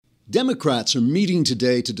Democrats are meeting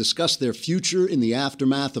today to discuss their future in the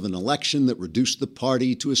aftermath of an election that reduced the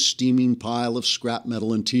party to a steaming pile of scrap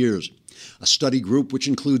metal and tears. A study group, which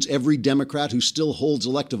includes every Democrat who still holds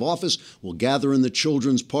elective office, will gather in the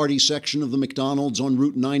Children's Party section of the McDonald's on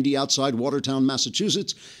Route 90 outside Watertown,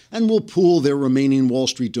 Massachusetts, and will pool their remaining Wall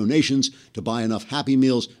Street donations to buy enough Happy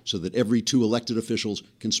Meals so that every two elected officials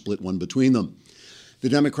can split one between them. The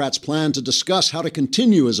Democrats plan to discuss how to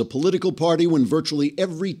continue as a political party when virtually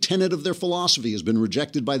every tenet of their philosophy has been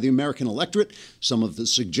rejected by the American electorate. Some of the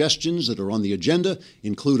suggestions that are on the agenda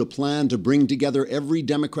include a plan to bring together every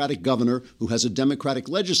Democratic governor who has a Democratic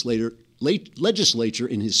legislature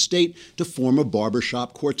in his state to form a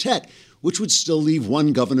barbershop quartet, which would still leave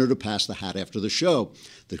one governor to pass the hat after the show.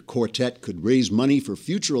 The quartet could raise money for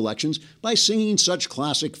future elections by singing such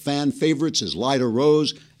classic fan favorites as Lida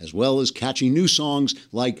Rose, as well as catchy new songs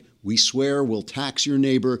like We Swear We'll Tax Your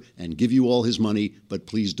Neighbor and Give You All His Money, but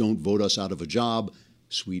Please Don't Vote Us Out of a Job,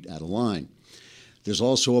 Sweet Adeline. There's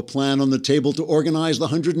also a plan on the table to organize the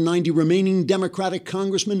 190 remaining Democratic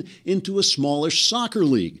congressmen into a smallish soccer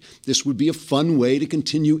league. This would be a fun way to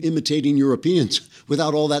continue imitating Europeans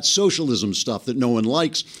without all that socialism stuff that no one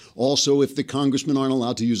likes. Also, if the congressmen aren't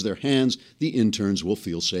allowed to use their hands, the interns will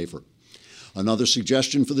feel safer. Another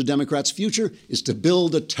suggestion for the Democrats' future is to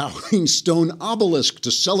build a towering stone obelisk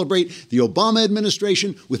to celebrate the Obama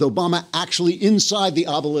administration, with Obama actually inside the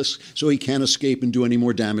obelisk so he can't escape and do any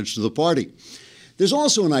more damage to the party. There's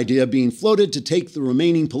also an idea being floated to take the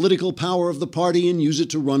remaining political power of the party and use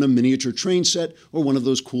it to run a miniature train set or one of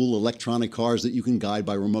those cool electronic cars that you can guide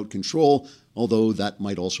by remote control, although that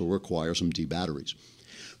might also require some D-batteries.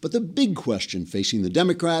 But the big question facing the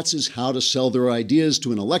Democrats is how to sell their ideas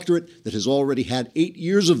to an electorate that has already had 8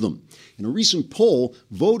 years of them. In a recent poll,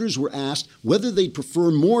 voters were asked whether they'd prefer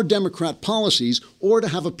more Democrat policies or to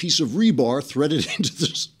have a piece of rebar threaded into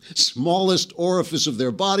the smallest orifice of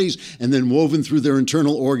their bodies and then woven through their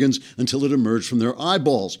internal organs until it emerged from their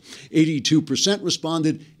eyeballs. 82%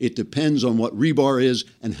 responded, it depends on what rebar is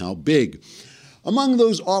and how big. Among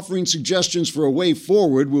those offering suggestions for a way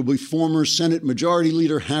forward will be former Senate Majority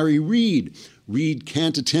Leader Harry Reid. Reid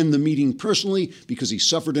can't attend the meeting personally because he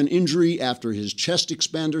suffered an injury after his chest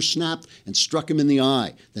expander snapped and struck him in the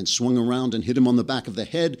eye, then swung around and hit him on the back of the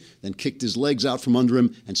head, then kicked his legs out from under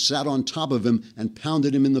him and sat on top of him and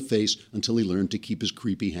pounded him in the face until he learned to keep his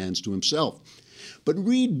creepy hands to himself. But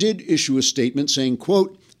Reid did issue a statement saying,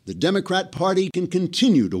 quote, "The Democrat Party can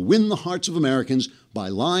continue to win the hearts of Americans by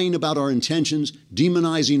lying about our intentions,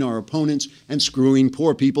 demonizing our opponents, and screwing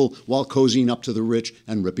poor people while cozying up to the rich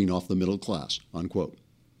and ripping off the middle class," unquote.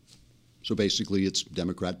 So basically, it's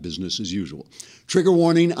Democrat business as usual. Trigger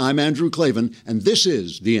warning, I'm Andrew Klavan, and this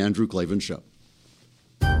is The Andrew Klavan Show.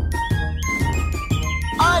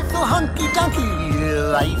 I feel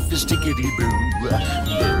hunky-dunky, life is tickety-boo.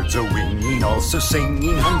 Birds are winging, also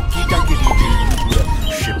singing hunky-dunky-doo.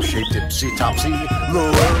 Ship-shaped, ipsy-topsy, the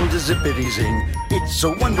world is zippity-zing. It's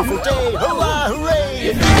a wonderful day, hurrah, hooray!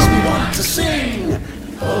 It makes me want to sing.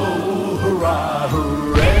 Oh, hurrah,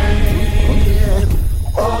 hooray!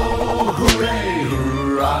 Oh, hooray,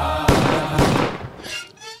 hurrah!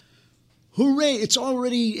 Hooray,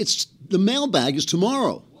 it's the mailbag is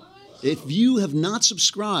tomorrow. If you have not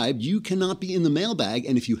subscribed, you cannot be in the mailbag.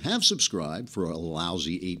 And if you have subscribed for a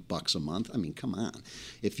lousy $8 a month, I mean, come on.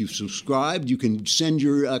 If you've subscribed, you can send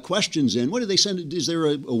your questions in. What do they send? Is there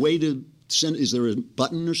a way to send? Is there a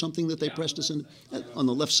button or something that they press to send? On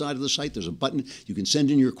the left side of the site, there's a button. You can send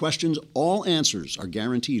in your questions. All answers are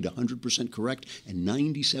guaranteed 100% correct and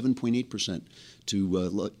 97.8%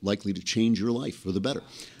 likely to change your life for the better.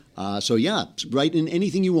 So write in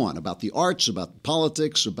anything you want about the arts, about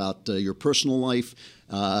politics, about your personal life,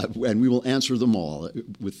 and we will answer them all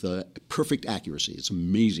with perfect accuracy. It's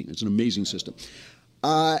amazing. It's an amazing system.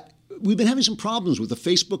 We've been having some problems with the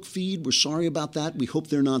Facebook feed. We're sorry about that. We hope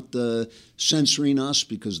they're not censoring us,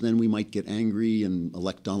 because then we might get angry and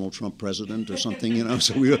elect Donald Trump president or something,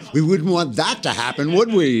 So we wouldn't want that to happen,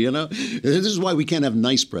 would we, This is why we can't have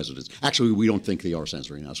nice presidents. Actually, we don't think they are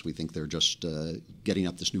censoring us. We think they're just getting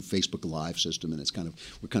up this new Facebook Live system, and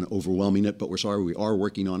we're kind of overwhelming it, but we're sorry. We are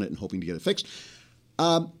working on it and hoping to get it fixed.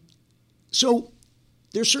 So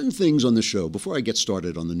there are certain things on the show, before I get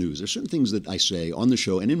started on the news, there are certain things that I say on the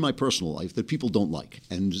show and in my personal life that people don't like.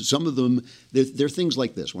 And some of them, they're things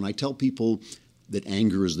like this. When I tell people that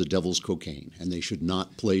anger is the devil's cocaine, and they should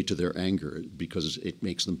not play to their anger because it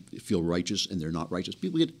makes them feel righteous, and they're not righteous.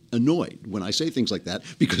 People get annoyed when I say things like that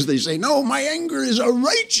because they say, no, my anger is a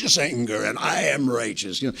righteous anger, and I am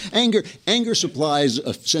righteous. Anger supplies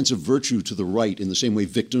a sense of virtue to the right in the same way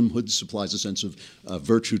victimhood supplies a sense of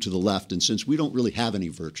virtue to the left. And since we don't really have any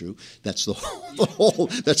virtue, that's the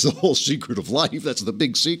whole secret of life. That's the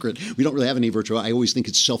big secret. We don't really have any virtue. I always think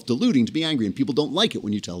it's self-deluding to be angry, and people don't like it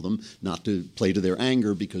when you tell them not to play to their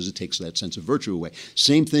anger because it takes that sense of virtue away.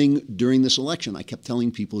 Same thing during this election. I kept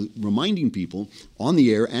telling people, reminding people on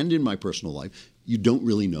the air and in my personal life, you don't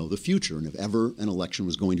really know the future. And if ever an election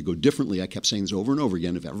was going to go differently, I kept saying this over and over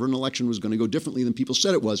again, if ever an election was going to go differently than people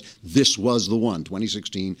said it was, this was the one.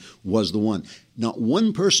 2016 was the one. Not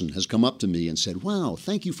one person has come up to me and said, wow,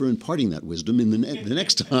 thank you for imparting that wisdom. In the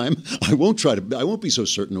next time, I won't be so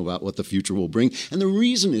certain about what the future will bring. And the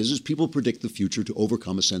reason is people predict the future to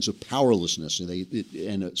overcome a sense of powerlessness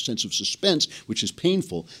and a sense of suspense, which is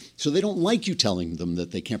painful. So they don't like you telling them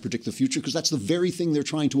that they can't predict the future because that's the very thing they're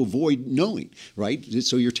trying to avoid knowing, right?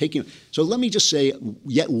 So let me just say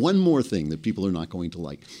yet one more thing that people are not going to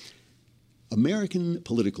like. American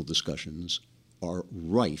political discussions are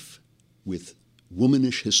rife with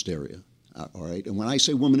womanish hysteria. All right. And when I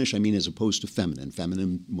say womanish, I mean as opposed to feminine.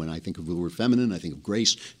 Feminine, when I think of the word feminine, I think of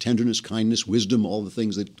grace, tenderness, kindness, wisdom, all the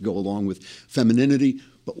things that go along with femininity.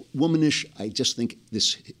 But womanish, I just think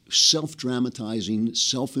this self-dramatizing,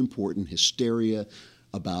 self-important hysteria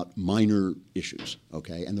about minor issues,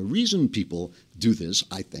 okay? And the reason people do this,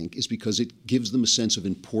 I think, is because it gives them a sense of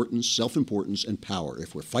importance, self-importance, and power.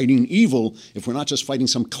 If we're fighting evil, if we're not just fighting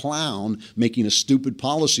some clown making a stupid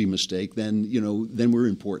policy mistake, then we're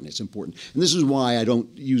important. It's important. And this is why I don't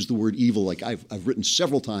use the word evil. Like I've written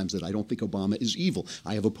several times that I don't think Obama is evil.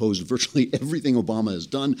 I have opposed virtually everything Obama has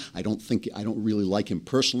done. I don't really like him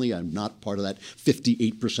personally. I'm not part of that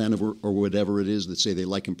 58% or whatever it is that say they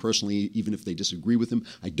like him personally, even if they disagree with him.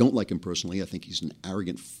 I don't like him personally. I think he's an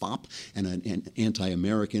arrogant fop and an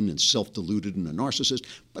anti-American and self-deluded and a narcissist,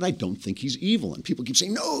 but I don't think he's evil. And people keep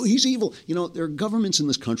saying, no, he's evil. There are governments in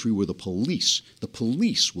this country where the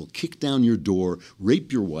police will kick down your door,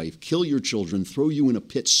 rape your wife, kill your children, throw you in a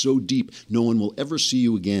pit so deep no one will ever see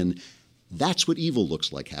you again. That's what evil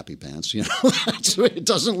looks like, Happy Pants. It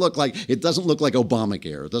doesn't look like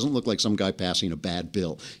Obamacare. It doesn't look like some guy passing a bad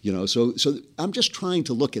bill. So I'm just trying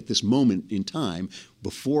to look at this moment in time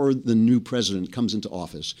before the new president comes into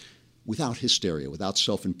office without hysteria, without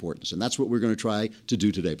self-importance. And that's what we're going to try to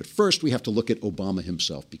do today. But first, we have to look at Obama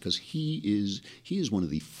himself because he is one of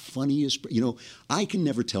the funniest. I can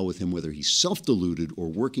never tell with him whether he's self-deluded or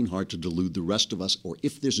working hard to delude the rest of us or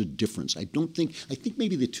if there's a difference. I think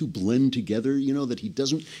maybe the two blend together, that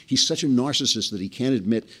he's such a narcissist that he can't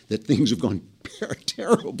admit that things have gone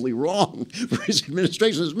terribly wrong for his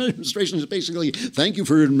administration. His administration is basically, thank you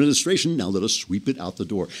for your administration, now let us sweep it out the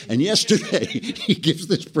door. And yesterday, he gives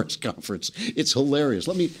this press conference. It's hilarious.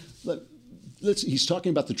 He's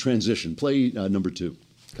talking about the transition. Play number 2.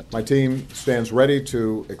 My team stands ready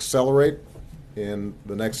to accelerate in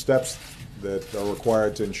the next steps that are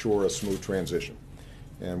required to ensure a smooth transition.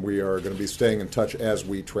 And we are going to be staying in touch as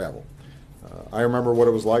we travel. I remember what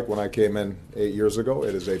it was like when I came in 8 years ago.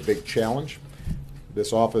 It is a big challenge.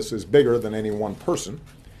 This office is bigger than any one person,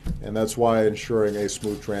 and that's why ensuring a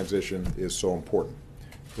smooth transition is so important.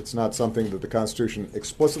 It's not something that the Constitution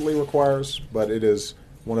explicitly requires, but it is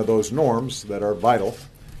one of those norms that are vital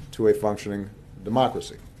to a functioning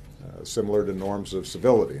democracy, similar to norms of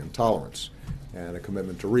civility and tolerance and a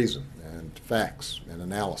commitment to reason and facts and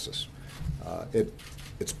analysis.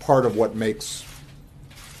 It's part of what makes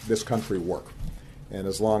this country work. And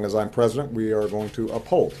as long as I'm president, we are going to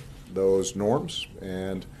uphold those norms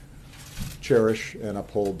and cherish and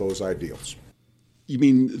uphold those ideals. You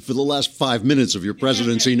mean for the last 5 minutes of your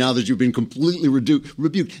presidency, now that you've been completely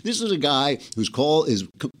rebuked? This is a guy whose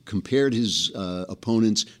compared his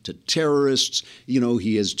opponents to terrorists.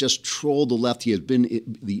 He has just trolled the left. He has been,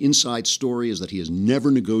 the inside story is that he has never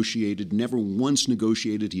once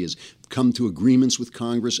negotiated. He has come to agreements with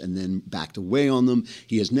Congress and then backed away on them.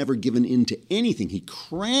 He has never given in to anything. He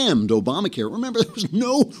crammed Obamacare. Remember, there was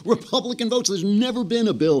no Republican votes. There's never been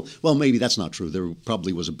a bill. Well, maybe that's not true. There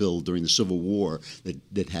probably was a bill during the Civil War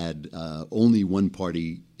that had only one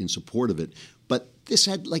party in support of it. But this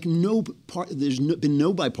had been no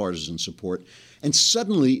bipartisan support. And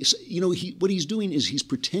suddenly, what he's doing is he's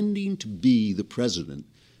pretending to be the president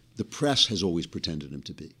the press has always pretended him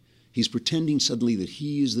to be. He's pretending suddenly that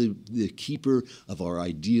he is the keeper of our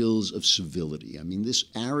ideals of civility. I mean, this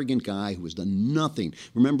arrogant guy who has done nothing.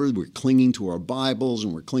 Remember, we're clinging to our Bibles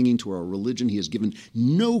and we're clinging to our religion. He has given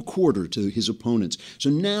no quarter to his opponents. So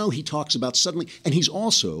now he talks about suddenly, and he is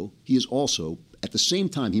also, at the same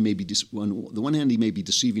time, he may be, on the one hand, he may be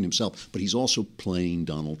deceiving himself, but he's also playing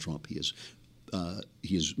Donald Trump. He is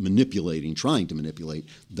trying to manipulate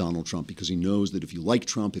Donald Trump, because he knows that if you like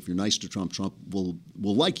Trump, if you're nice to Trump, Trump will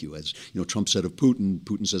like you. As you know, Trump said of Putin,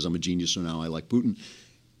 Putin says, I'm a genius, so now I like Putin.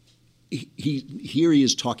 Here he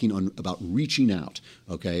is talking about reaching out,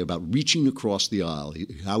 okay, about reaching across the aisle,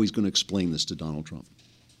 how he's going to explain this to Donald Trump.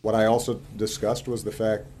 What I also discussed was the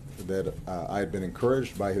fact that I had been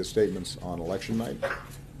encouraged by his statements on election night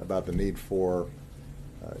about the need for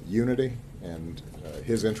unity and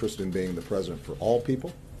his interest in being the president for all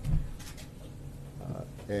people,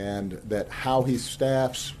 and that how he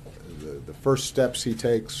staffs, the first steps he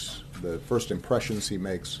takes, the first impressions he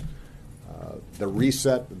makes, the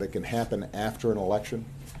reset that can happen after an election,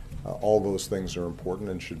 all those things are important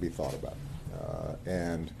and should be thought about.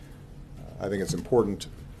 And I think it's important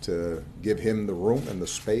to give him the room and the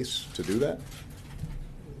space to do that.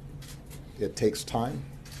 It takes time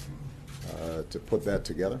to put that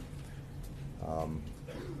together.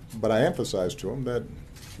 But I emphasized to him that,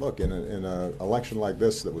 look, in an election like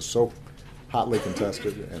this that was so hotly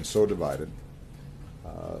contested and so divided,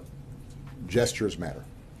 gestures matter,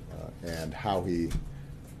 and how he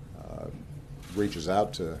reaches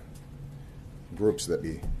out to groups that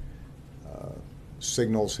he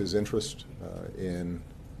signals his interest in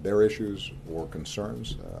their issues or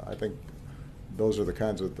concerns. I think those are the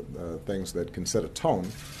kinds of things that can set a tone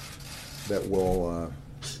that will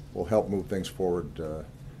help move things forward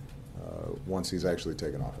once he's actually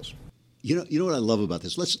taken office. You know what I love about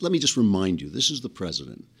this? Let me just remind you, this is the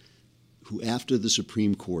president who, after the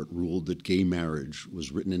Supreme Court ruled that gay marriage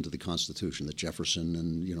was written into the Constitution, that Jefferson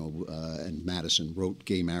and Madison wrote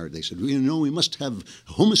gay marriage. They said, we must have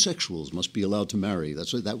homosexuals must be allowed to marry.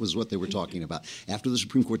 That was what they were talking about. After the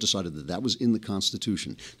Supreme Court decided that was in the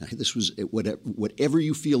Constitution. Now, this was whatever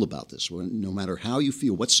you feel about this, no matter how you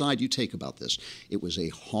feel, what side you take about this, it was a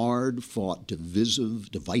hard-fought,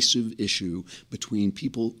 divisive issue between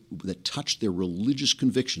people that touched their religious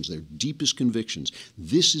convictions, their deepest convictions.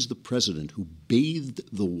 This is the president who bathed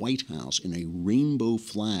the White House in a rainbow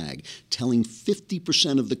flag, telling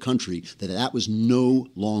 50% of the country that was no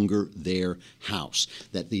longer their house,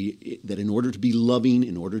 that in order to be loving,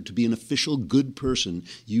 in order to be an official good person,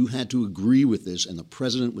 you had to agree with this, and the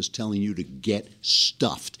president was telling you to get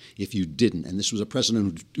stuffed if you didn't. And this was a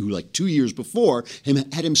president who like 2 years before,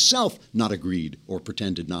 had himself not agreed or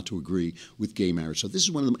pretended not to agree with gay marriage. So this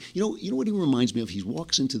is one of them. You know what he reminds me of? He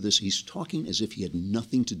walks into this, he's talking as if he had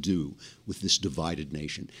nothing to do with this divided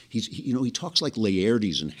nation. He talks like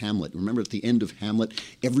Laertes in Hamlet. Remember at the end of Hamlet,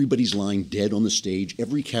 everybody's lying dead on the stage.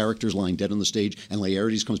 Every character's lying dead on the stage, and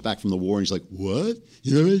Laertes comes back from the war and he's like, what?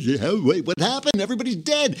 Wait, what happened? Everybody's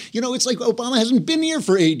dead. It's like Obama hasn't been here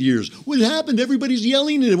for 8 years. What happened? Everybody's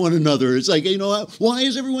yelling at one another. It's like, why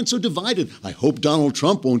is everyone so divided? I hope Donald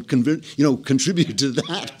Trump won't contribute to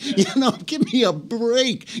that. Give me a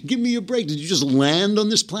break. Give me a break. Did you just land on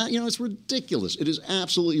this planet? It's ridiculous. It is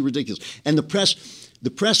absolutely ridiculous. And the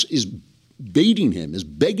press is begging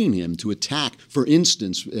him to attack, for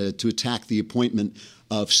instance, to attack the appointment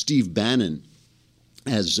of Steve Bannon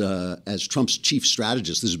as Trump's chief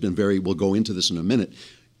strategist. This has been we'll go into this in a minute.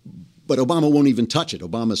 But Obama won't even touch it.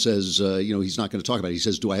 Obama says, he's not going to talk about it. He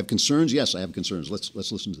says, do I have concerns? Yes, I have concerns. Let's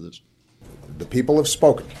listen to this. The people have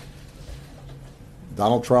spoken.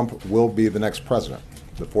 Donald Trump will be the next president,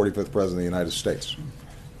 the 45th president of the United States.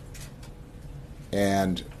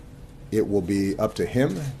 And it will be up to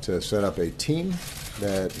him to set up a team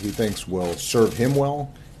that he thinks will serve him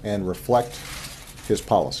well and reflect his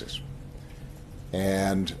policies.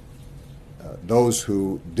 And those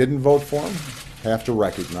who didn't vote for him have to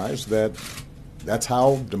recognize that that's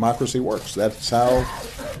how democracy works. That's how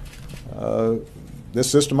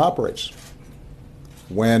this system operates.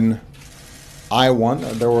 When I won,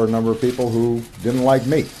 there were a number of people who didn't like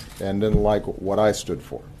me and didn't like what I stood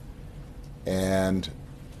for. And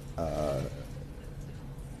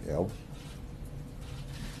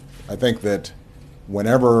I think that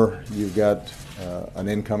whenever you've got an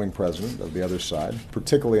incoming president of the other side,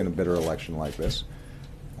 particularly in a bitter election like this,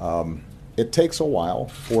 it takes a while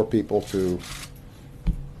for people to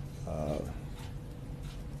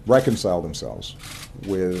reconcile themselves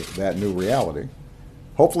with that new reality.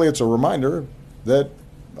 Hopefully it's a reminder that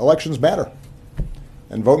elections matter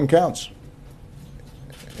and voting counts.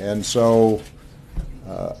 And so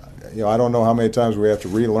I don't know how many times we have to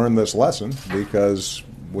relearn this lesson, because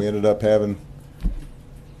we ended up having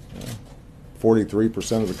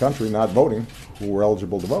 43% of the country not voting who were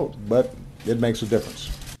eligible to vote. But it makes a difference.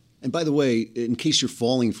 And by the way, in case you're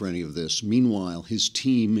falling for any of this, meanwhile, his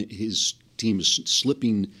team is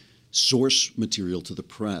slipping source material to the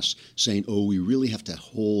press saying, oh, we really have to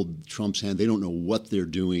hold Trump's hand. They don't know what they're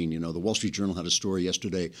doing. The Wall Street Journal had a story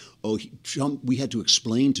yesterday. Oh, Trump, we had to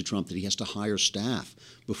explain to Trump that he has to hire staff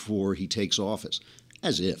before he takes office.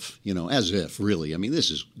 As if, really. I mean, this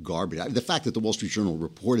is garbage. The fact that the Wall Street Journal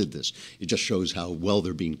reported this, it just shows how well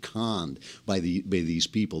they're being conned by these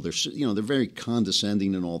people. They're very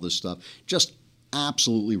condescending and all this stuff. Just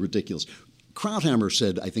absolutely ridiculous. Krauthammer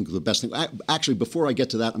said, I think, the best thing. Actually, before I get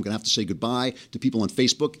to that, I'm going to have to say goodbye to people on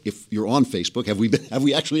Facebook. If you're on Facebook, have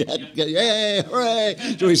we actually had? Yay! Hooray!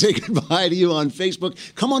 So we say goodbye to you on Facebook.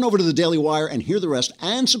 Come on over to the Daily Wire and hear the rest,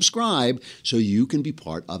 and subscribe so you can be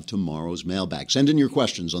part of tomorrow's mailbag. Send in your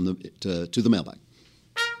questions to the mailbag.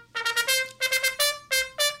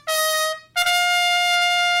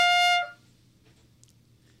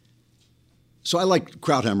 So I like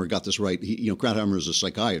Krauthammer got this right. Krauthammer is a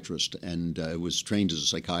psychiatrist and was trained as a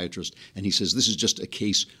psychiatrist, and he says this is just a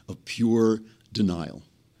case of pure denial.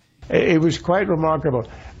 It was quite remarkable.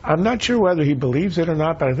 I'm not sure whether he believes it or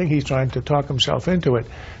not, but I think he's trying to talk himself into it,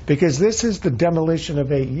 because this is the demolition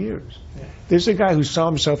of 8 years. This is a guy who saw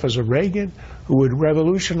himself as a Reagan, who would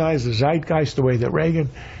revolutionize the zeitgeist the way that Reagan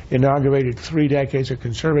inaugurated 3 decades of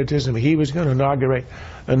conservatism. He was going to inaugurate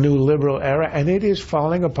a new liberal era, and it is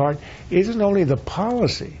falling apart. It isn't only the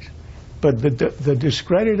policies, but the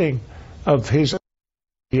discrediting of his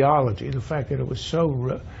ideology, the fact that it was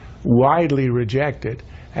so widely rejected,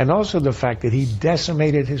 and also the fact that he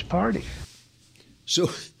decimated his party. So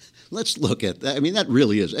let's look at that. I mean, that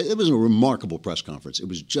really is. It was a remarkable press conference. It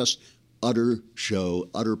was just utter show,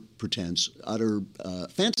 utter pretense, utter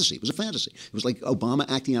fantasy. It was a fantasy. It was like Obama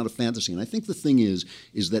acting out of fantasy. And I think the thing is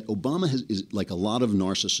that Obama is like a lot of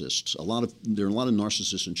narcissists. There are a lot of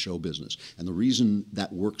narcissists in show business. And the reason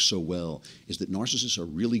that works so well is that narcissists are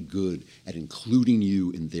really good at including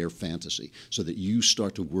you in their fantasy so that you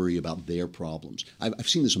start to worry about their problems. I've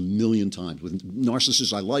seen this a million times with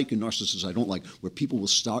narcissists I like and narcissists I don't like, where people will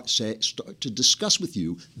start to discuss with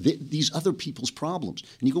you these other people's problems.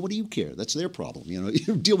 And you go, what do you care? That's their problem.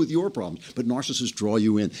 You deal with your problems. But narcissists draw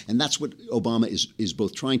you in. And that's what Obama is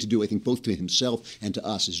both trying to do, I think, both to himself and to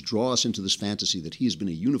us, is draw us into this fantasy that he has been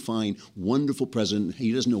a unifying, wonderful president.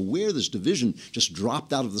 He doesn't know where this division just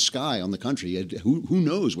dropped out of the sky on the country. Who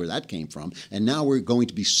knows where that came from? And now we're going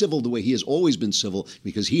to be civil the way he has always been civil,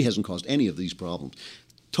 because he hasn't caused any of these problems.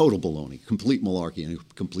 Total baloney, complete malarkey,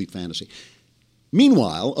 and complete fantasy.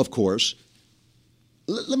 Meanwhile, of course,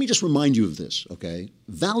 let me just remind you of this, okay?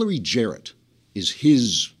 Valerie Jarrett is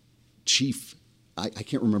his chief, I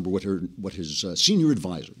can't remember what his senior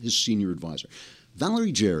advisor.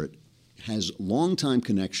 Valerie Jarrett has longtime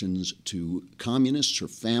connections to communists. Her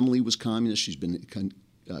family was communist. She's been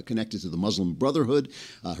connected to the Muslim Brotherhood.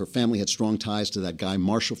 Her family had strong ties to that guy,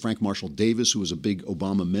 Frank Marshall Davis, who was a big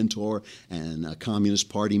Obama mentor and a Communist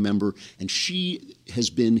Party member. And she has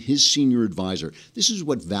been his senior advisor. This is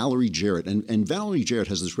what Valerie Jarrett, and Valerie Jarrett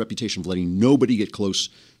has this reputation of letting nobody get close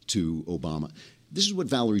to Obama. This is what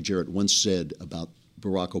Valerie Jarrett once said about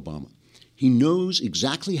Barack Obama. He knows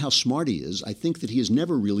exactly how smart he is. I think that he has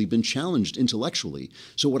never really been challenged intellectually.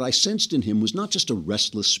 So what I sensed in him was not just a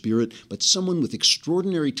restless spirit, but someone with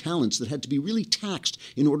extraordinary talents that had to be really taxed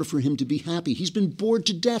in order for him to be happy. He's been bored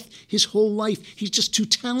to death his whole life. He's just too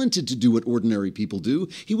talented to do what ordinary people do.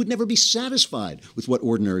 He would never be satisfied with what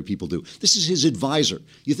ordinary people do. This is his advisor.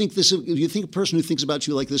 You think a person who thinks about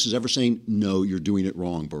you like this is ever saying, no, you're doing it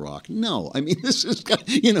wrong, Barack? No. I mean, this is,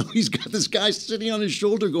 he's got this guy sitting on his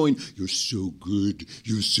shoulder going, you're so good,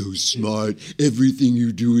 you're so smart, everything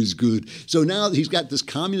you do is good. So now he's got this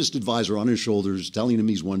communist advisor on his shoulders telling him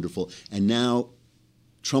he's wonderful, and now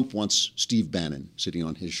Trump wants Steve Bannon sitting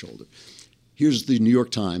on his shoulder. Here's the New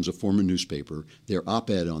York Times, a former newspaper. Their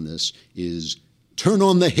op-ed on this is, "Turn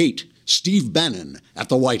on the hate. Steve Bannon at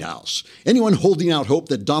the White House. Anyone holding out hope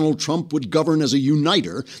that Donald Trump would govern as a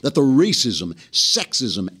uniter, that the racism,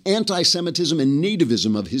 sexism, anti-Semitism, and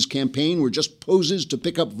nativism of his campaign were just poses to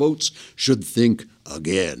pick up votes, should think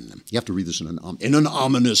again." You have to read this in an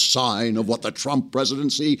ominous sign of what the Trump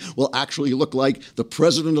presidency will actually look like. The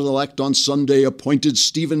president-elect on Sunday appointed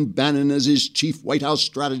Stephen Bannon as his chief White House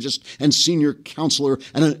strategist and senior counselor,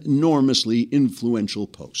 an enormously influential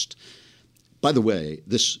post. By the way,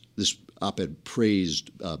 this op-ed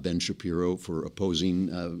praised Ben Shapiro for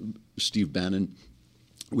opposing Steve Bannon,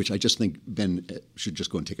 which I just think Ben should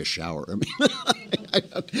just go and take a shower. I mean,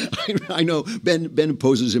 I know Ben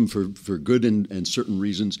opposes him for good and certain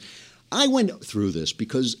reasons. I went through this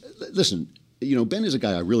because, listen, Ben is a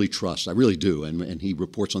guy I really trust. I really do. And he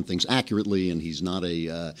reports on things accurately, and he's not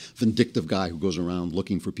a vindictive guy who goes around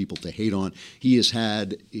looking for people to hate on.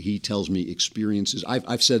 He tells me, experiences.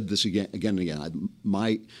 I've said this again and again.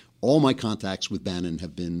 All my contacts with Bannon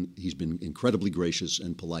he's been incredibly gracious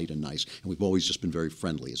and polite and nice, and we've always just been very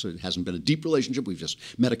friendly. So it hasn't been a deep relationship. We've just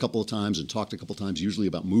met a couple of times and talked a couple of times, usually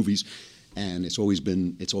about movies, and it's always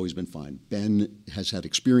been fine. Ben has had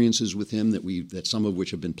experiences with him that some of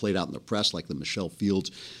which have been played out in the press, like the Michelle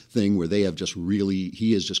Fields thing, where he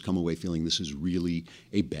has just come away feeling this is really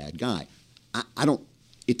a bad guy.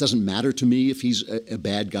 It doesn't matter to me if he's a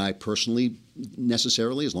bad guy personally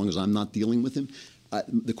necessarily, as long as I'm not dealing with him.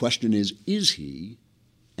 The question is he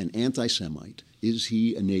an anti-Semite? Is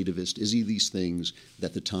he a nativist? Is he these things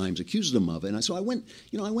that the Times accused him of? And so I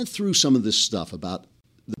went through some of this stuff about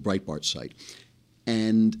the Breitbart site.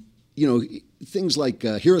 And, things like,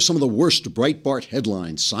 here are some of the worst Breitbart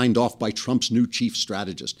headlines signed off by Trump's new chief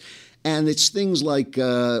strategist. And it's things like,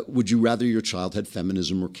 would you rather your child had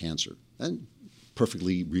feminism or cancer? And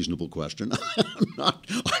perfectly reasonable question.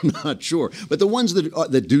 I'm not sure. But the ones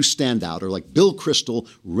that do stand out are like Bill Kristol,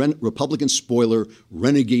 Republican spoiler,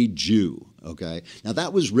 renegade Jew. Okay. Now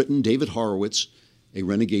that was written, David Horowitz, a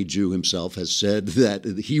renegade Jew himself, has said that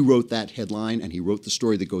he wrote that headline and he wrote the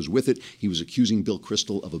story that goes with it. He was accusing Bill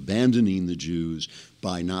Kristol of abandoning the Jews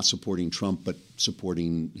by not supporting Trump, but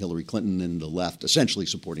supporting Hillary Clinton and the left, essentially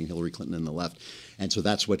supporting Hillary Clinton and the left. And so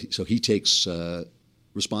so he takes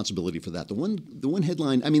responsibility for that. The one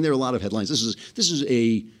headline, I mean, there are a lot of headlines. This is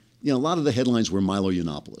a lot of the headlines were Milo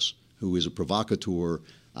Yiannopoulos, who is a provocateur.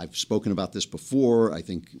 I've spoken about this before. I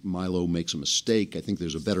think Milo makes a mistake. I think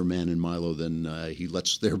there's a better man in Milo than he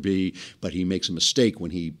lets there be, but he makes a mistake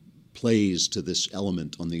when he plays to this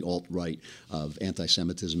element on the alt-right of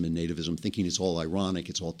anti-Semitism and nativism, thinking it's all ironic,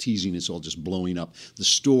 it's all teasing, it's all just blowing up the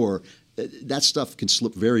store. That stuff can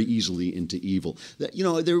slip very easily into evil.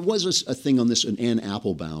 There was a thing on this, Ann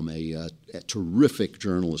Applebaum, a terrific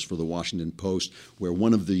journalist for the Washington Post, where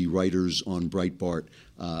one of the writers on Breitbart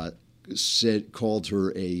called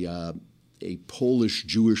her a Polish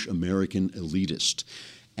Jewish American elitist.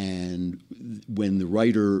 And when the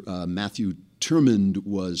writer Matthew Termond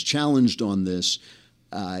was challenged on this,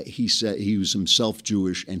 he said he was himself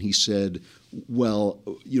Jewish, and he said, "Well,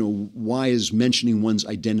 why is mentioning one's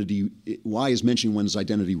identity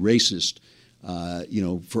racist?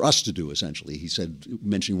 For us to do, essentially." He said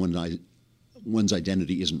mentioning one's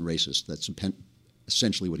identity isn't racist. That's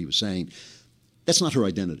essentially what he was saying. That's not her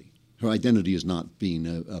identity. Her identity is not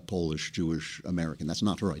being a Polish Jewish American. That's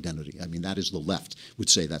not her identity. I mean, that is the left would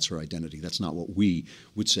say that's her identity. That's not what we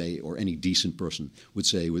would say, or any decent person would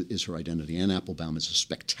say is her identity. Ann Applebaum is a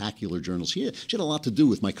spectacular journalist. She had a lot to do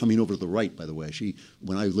with my coming over to the right, by the way.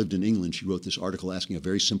 When I lived in England, she wrote this article asking a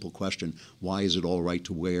very simple question: why is it all right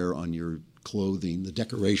to wear on your clothing the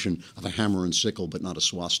decoration of a hammer and sickle but not a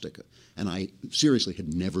swastika? And I seriously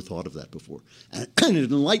had never thought of that before. And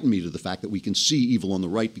it enlightened me to the fact that we can see evil on the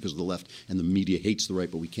right because of the left, and the media hates the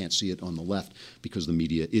right, but we can't see it on the left because the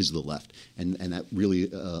media is the left. And that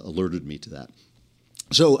really alerted me to that.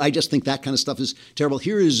 So I just think that kind of stuff is terrible.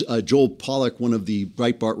 Here is Joel Pollack, one of the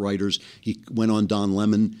Breitbart writers. He went on Don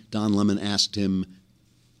Lemon. Don Lemon asked him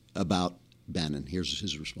about Bannon. Here's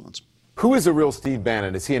his response. Who is the real Steve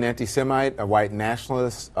Bannon? Is he an anti-Semite, a white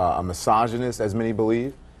nationalist, a misogynist, as many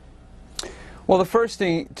believe? Well, the first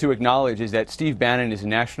thing to acknowledge is that Steve Bannon is a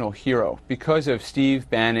national hero. Because of Steve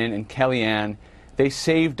Bannon and Kellyanne, they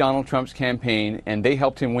saved Donald Trump's campaign and they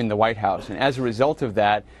helped him win the White House. And as a result of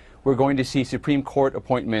that, we're going to see Supreme Court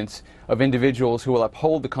appointments of individuals who will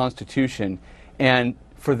uphold the Constitution. And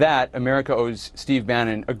for that, America owes Steve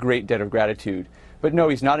Bannon a great debt of gratitude. But no,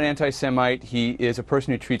 he's not an anti-Semite. He is a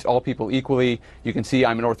person who treats all people equally. You can see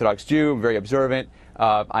I'm an Orthodox Jew. I'm very observant.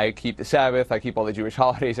 I keep the Sabbath. I keep all the Jewish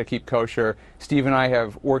holidays. I keep kosher. Steve and I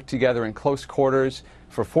have worked together in close quarters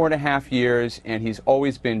for 4.5 years, and he's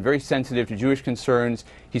always been very sensitive to Jewish concerns.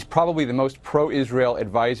 He's probably the most pro-Israel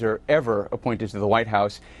advisor ever appointed to the White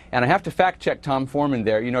House. And I have to fact-check Tom Foreman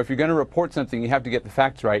there. If you're going to report something, you have to get the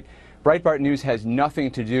facts right. Breitbart News has nothing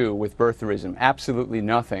to do with birtherism, absolutely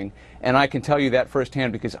nothing. And I can tell you that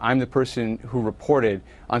firsthand because I'm the person who reported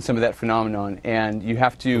on some of that phenomenon. And you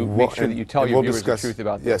have to make sure that you tell your viewers the truth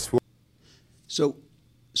about this. Yes.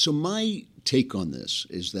 So my take on this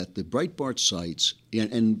is that the Breitbart sites,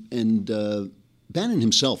 and Bannon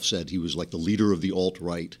himself said he was like the leader of the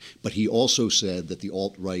alt-right, but he also said that the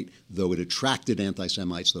alt-right, though it attracted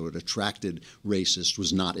anti-Semites, though it attracted racists,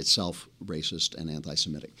 was not itself racist and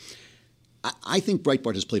anti-Semitic. I think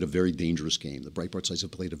Breitbart has played a very dangerous game. The Breitbart sites have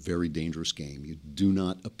played a very dangerous game. You do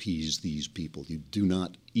not appease these people. You do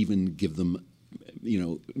not even give them,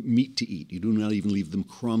 meat to eat. You do not even leave them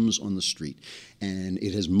crumbs on the street. And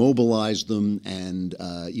it has mobilized them. And,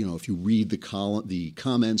 if you read the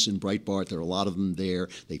comments in Breitbart, there are a lot of them there.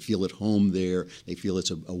 They feel at home there. They feel it's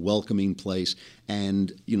a welcoming place.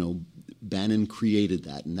 And, Bannon created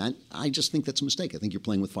that, and that I just think that's a mistake. I think you're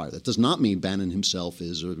playing with fire. That does not mean Bannon himself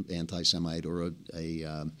is an anti-Semite or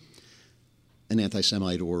an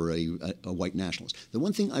anti-Semite or a white nationalist. The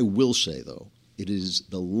one thing I will say, though, it is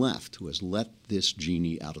the left who has let this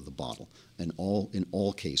genie out of the bottle in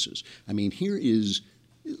all cases. I mean, here is.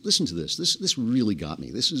 Listen to this. This really got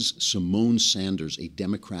me. This is Simone Sanders, a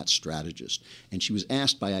Democrat strategist, and she was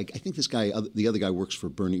asked by I think this guy, the other guy, worked for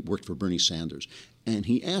Bernie Sanders, and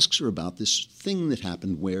he asks her about this thing that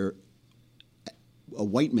happened where a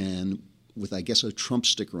white man with, I guess, a Trump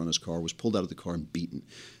sticker on his car was pulled out of the car and beaten.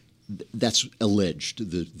 That's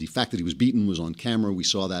alleged. The fact that he was beaten was on camera. We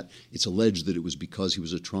saw that. It's alleged that it was because he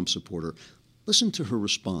was a Trump supporter. Listen to her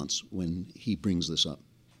response when he brings this up.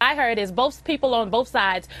 I heard is both people on both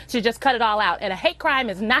sides should just cut it all out. And a hate crime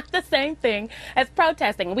is not the same thing as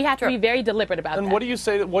protesting. We have to be very deliberate about that. And what do you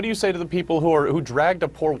say to the people who dragged a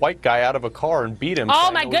poor white guy out of a car and beat him? Oh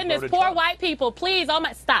my goodness, poor white people, please!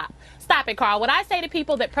 Stop it, Carl. What I say to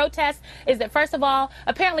people that protest is that, first of all,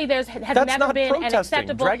 apparently has never been an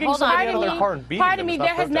acceptable. Dragging somebody out of their car and beating Pardon me,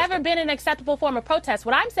 there has never been an acceptable form of protest.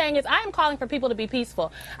 What I'm saying is I am calling for people to be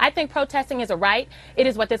peaceful. I think protesting is a right. It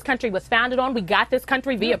is what this country was founded on. We got this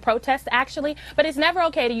country via protest, actually. But it's never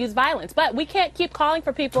okay to use violence. But we can't keep calling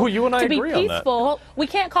for people to be peaceful. We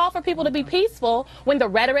can't call for people to be peaceful when the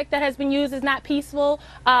rhetoric that has been used is not peaceful,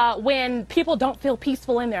 when people don't feel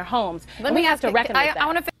peaceful in their homes. Let me have to reckon with that. I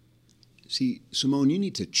want to. See, Simone, you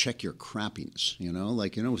need to check your crappiness.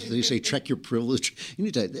 They say check your privilege. You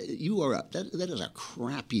need to. That is a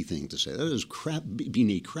crappy thing to say. That is being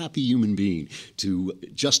a crappy human being to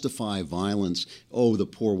justify violence. Oh, the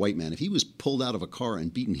poor white man. If he was pulled out of a car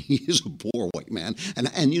and beaten, he is a poor white man. And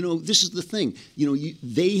this is the thing.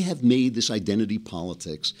 They have made this identity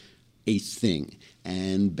politics a thing.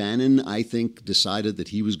 And Bannon, I think, decided that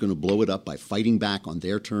he was going to blow it up by fighting back on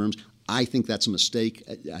their terms. I think that's a mistake.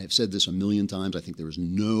 I have said this a million times. I think there is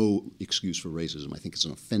no excuse for racism. I think it's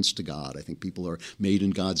an offense to God. I think people are made in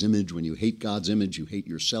God's image. When you hate God's image, you hate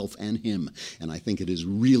yourself and him. And I think it is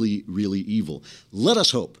really, really evil. Let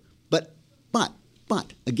us hope. But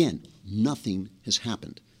again, nothing has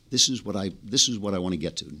happened. This is what I want to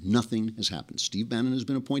get to. Nothing has happened. Steve Bannon has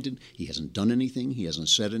been appointed. He hasn't done anything. He hasn't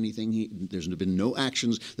said anything. There's been no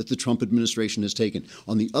actions that the Trump administration has taken.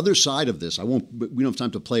 On the other side of this, we don't have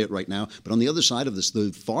time to play it right now, but on the other side of this,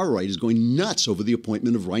 the far right is going nuts over the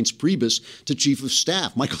appointment of Reince Priebus to chief of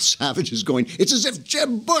staff. Michael Savage is going, it's as if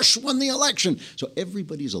Jeb Bush won the election. So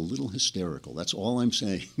everybody's a little hysterical. That's all I'm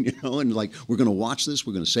saying. And we're going to watch this.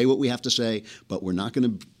 We're going to say what we have to say, but we're not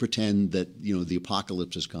going to pretend that, the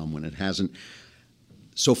apocalypse has come when it hasn't.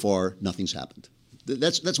 So far, nothing's happened.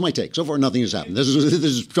 That's my take. So far, nothing has happened. This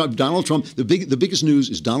is Donald Trump. The biggest news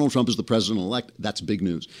is Donald Trump is the president-elect. That's big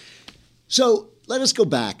news. So let us go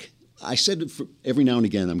back. I said every now and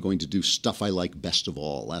again I'm going to do stuff I like best of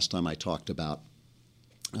all. Last time I talked about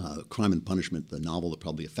Crime and Punishment, the novel that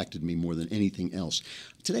probably affected me more than anything else.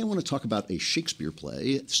 Today I want to talk about a Shakespeare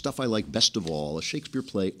play, stuff I like best of all, a Shakespeare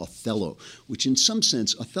play, Othello, which in some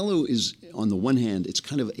sense, Othello is, on the one hand, it's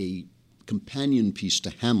kind of a companion piece to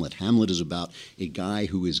Hamlet. Hamlet is about a guy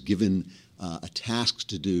who is given a task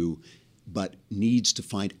to do, but needs to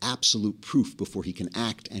find absolute proof before he can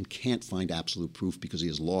act, and can't find absolute proof because he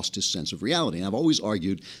has lost his sense of reality. And I've always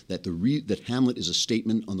argued that that Hamlet is a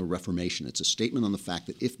statement on the Reformation. It's a statement on the fact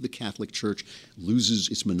that if the Catholic Church loses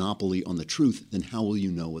its monopoly on the truth, then how will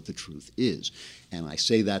you know what the truth is? And I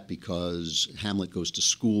say that because Hamlet goes to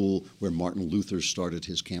school where Martin Luther started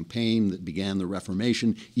his campaign that began the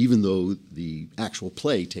Reformation, even though the actual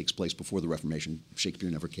play takes place before the Reformation.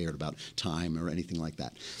 Shakespeare never cared about time or anything like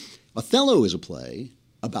that. Othello is a play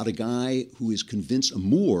about a guy who is convinced, a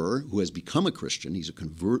Moor who has become a Christian. He's a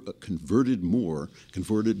converted Moor,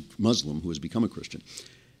 converted Muslim who has become a Christian,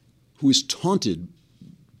 who is taunted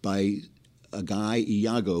by a guy,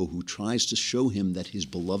 Iago, who tries to show him that his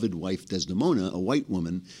beloved wife, Desdemona, a white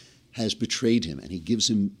woman, has betrayed him. And he gives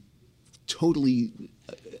him totally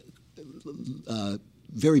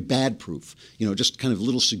very bad proof, just kind of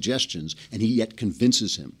little suggestions, and he yet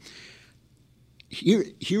convinces him. Here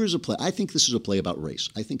is a play. I think this is a play about race.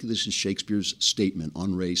 I think this is Shakespeare's statement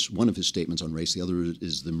on race, one of his statements on race. The other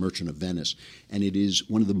is The Merchant of Venice. And it is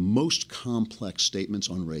one of the most complex statements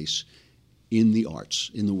on race in the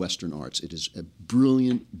arts, in the Western arts. It is a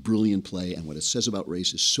brilliant, brilliant play, and what it says about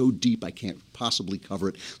race is so deep I can't possibly cover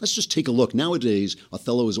it. Let's just take a look. Nowadays,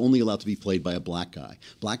 Othello is only allowed to be played by a black guy.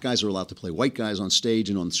 Black guys are allowed to play white guys on stage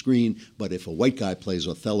and on the screen, but if a white guy plays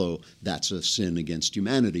Othello, that's a sin against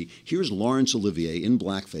humanity. Here's Laurence Olivier in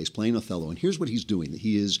blackface playing Othello, and here's what he's doing.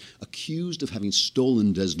 He is accused of having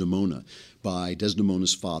stolen Desdemona by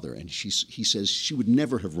Desdemona's father, and he says she would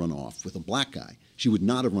never have run off with a black guy. She would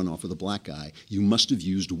not have run off with a black guy. You must have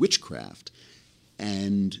used witchcraft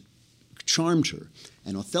and charmed her.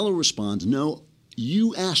 And Othello responds, no,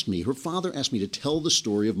 you asked me, her father asked me to tell the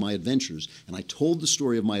story of my adventures, and I told the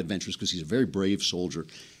story of my adventures because he's a very brave soldier.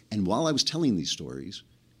 And while I was telling these stories,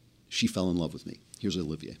 she fell in love with me. Here's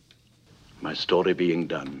Olivier. My story being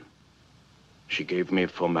done, she gave me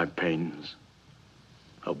for my pains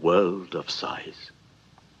a world of sighs.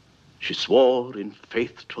 She swore in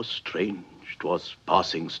faith 'twas strange, 'twas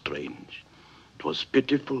passing strange, 'twas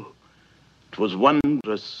pitiful, 'twas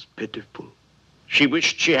wondrous pitiful. She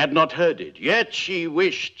wished she had not heard it, yet she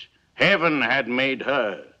wished heaven had made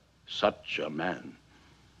her such a man.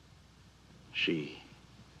 She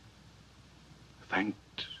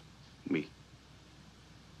thanked me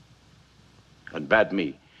and bade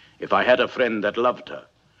me, if I had a friend that loved her,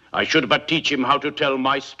 I should but teach him how to tell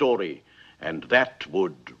my story, and that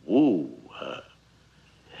would woo her.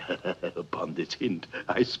 Upon this hint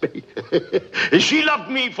I spake. She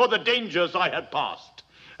loved me for the dangers I had passed,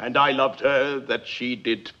 and I loved her that she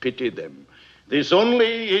did pity them. This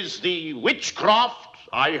only is the witchcraft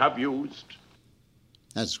I have used.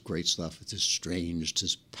 That's great stuff. It is strange. It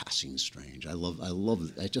is passing strange.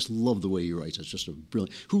 I just love the way he writes. It's just a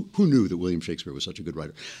brilliant. Who knew that William Shakespeare was such a good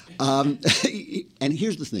writer? And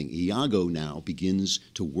here's the thing: Iago now begins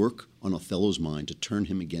to work on Othello's mind to turn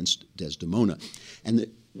him against Desdemona, and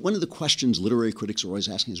one of the questions literary critics are always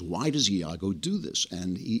asking is, why does Iago do this?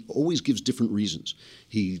 And he always gives different reasons.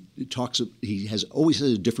 He always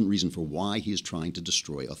has a different reason for why he is trying to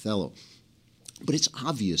destroy Othello. But it's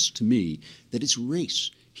obvious to me that it's race.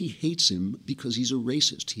 He hates him because he's a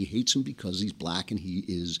racist. He hates him because he's black and he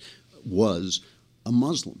was a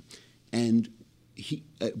Muslim. And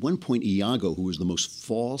at one point, Iago, who is the most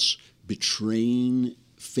false, betraying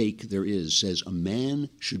fake there is, says a man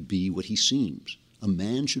should be what he seems. A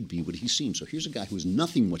man should be what he seems. So here's a guy who is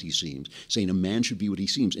nothing what he seems, saying a man should be what he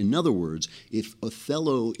seems. In other words, if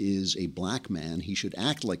Othello is a black man, he should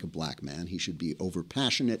act like a black man. He should be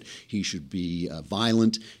overpassionate. He should be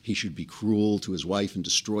violent. He should be cruel to his wife and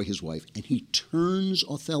destroy his wife. And he turns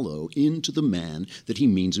Othello into the man that he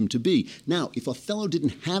means him to be. Now, if Othello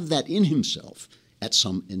didn't have that in himself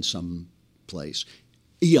in some place,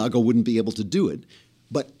 Iago wouldn't be able to do it.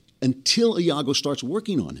 But until Iago starts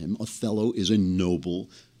working on him, Othello is a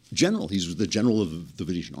noble general. He's the general of the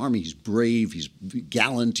Venetian army. He's brave. He's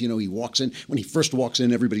gallant. You know, he walks in. When he first walks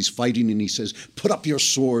in, everybody's fighting, and he says, "Put up your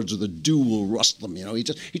swords, or the dew will rust them." You know, he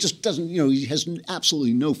just doesn't. You know, he has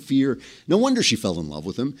absolutely no fear. No wonder she fell in love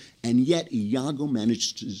with him. And yet Iago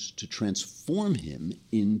managed to transform him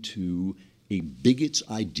into a bigot's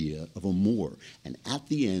idea of a Moor. And at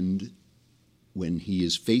the end, when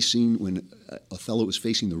Othello is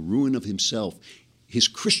facing the ruin of himself, his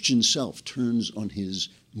Christian self turns on his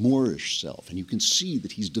Moorish self. And you can see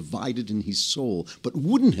that he's divided in his soul, but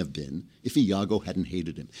wouldn't have been if Iago hadn't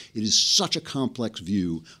hated him. It is such a complex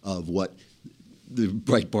view of what the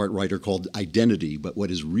Breitbart writer called identity, but what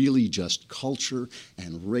is really just culture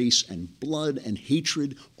and race and blood and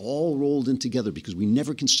hatred all rolled in together, because we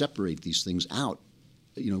never can separate these things out.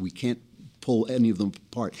 You know, we can't pull any of them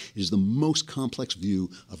apart. It is the most complex view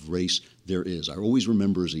of race there is. I always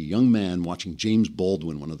remember as a young man watching James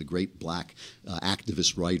Baldwin, one of the great black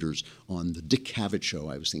activist writers, on the Dick Cavett show.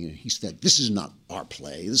 I was thinking, he said, "This is not our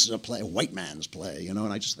play. This is a play, a white man's play." You know,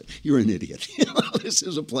 and I just thought, you're an idiot. You know, this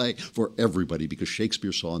is a play for everybody, because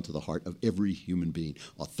Shakespeare saw into the heart of every human being.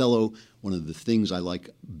 Othello, one of the things I like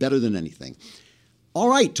better than anything. All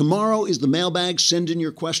right, tomorrow is the mailbag. Send in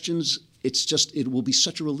your questions. It will be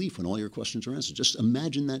such a relief when all your questions are answered. Just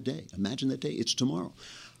imagine that day. Imagine that day. It's tomorrow.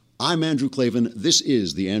 I'm Andrew Klavan. This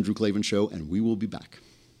is The Andrew Klavan Show, and we will be back.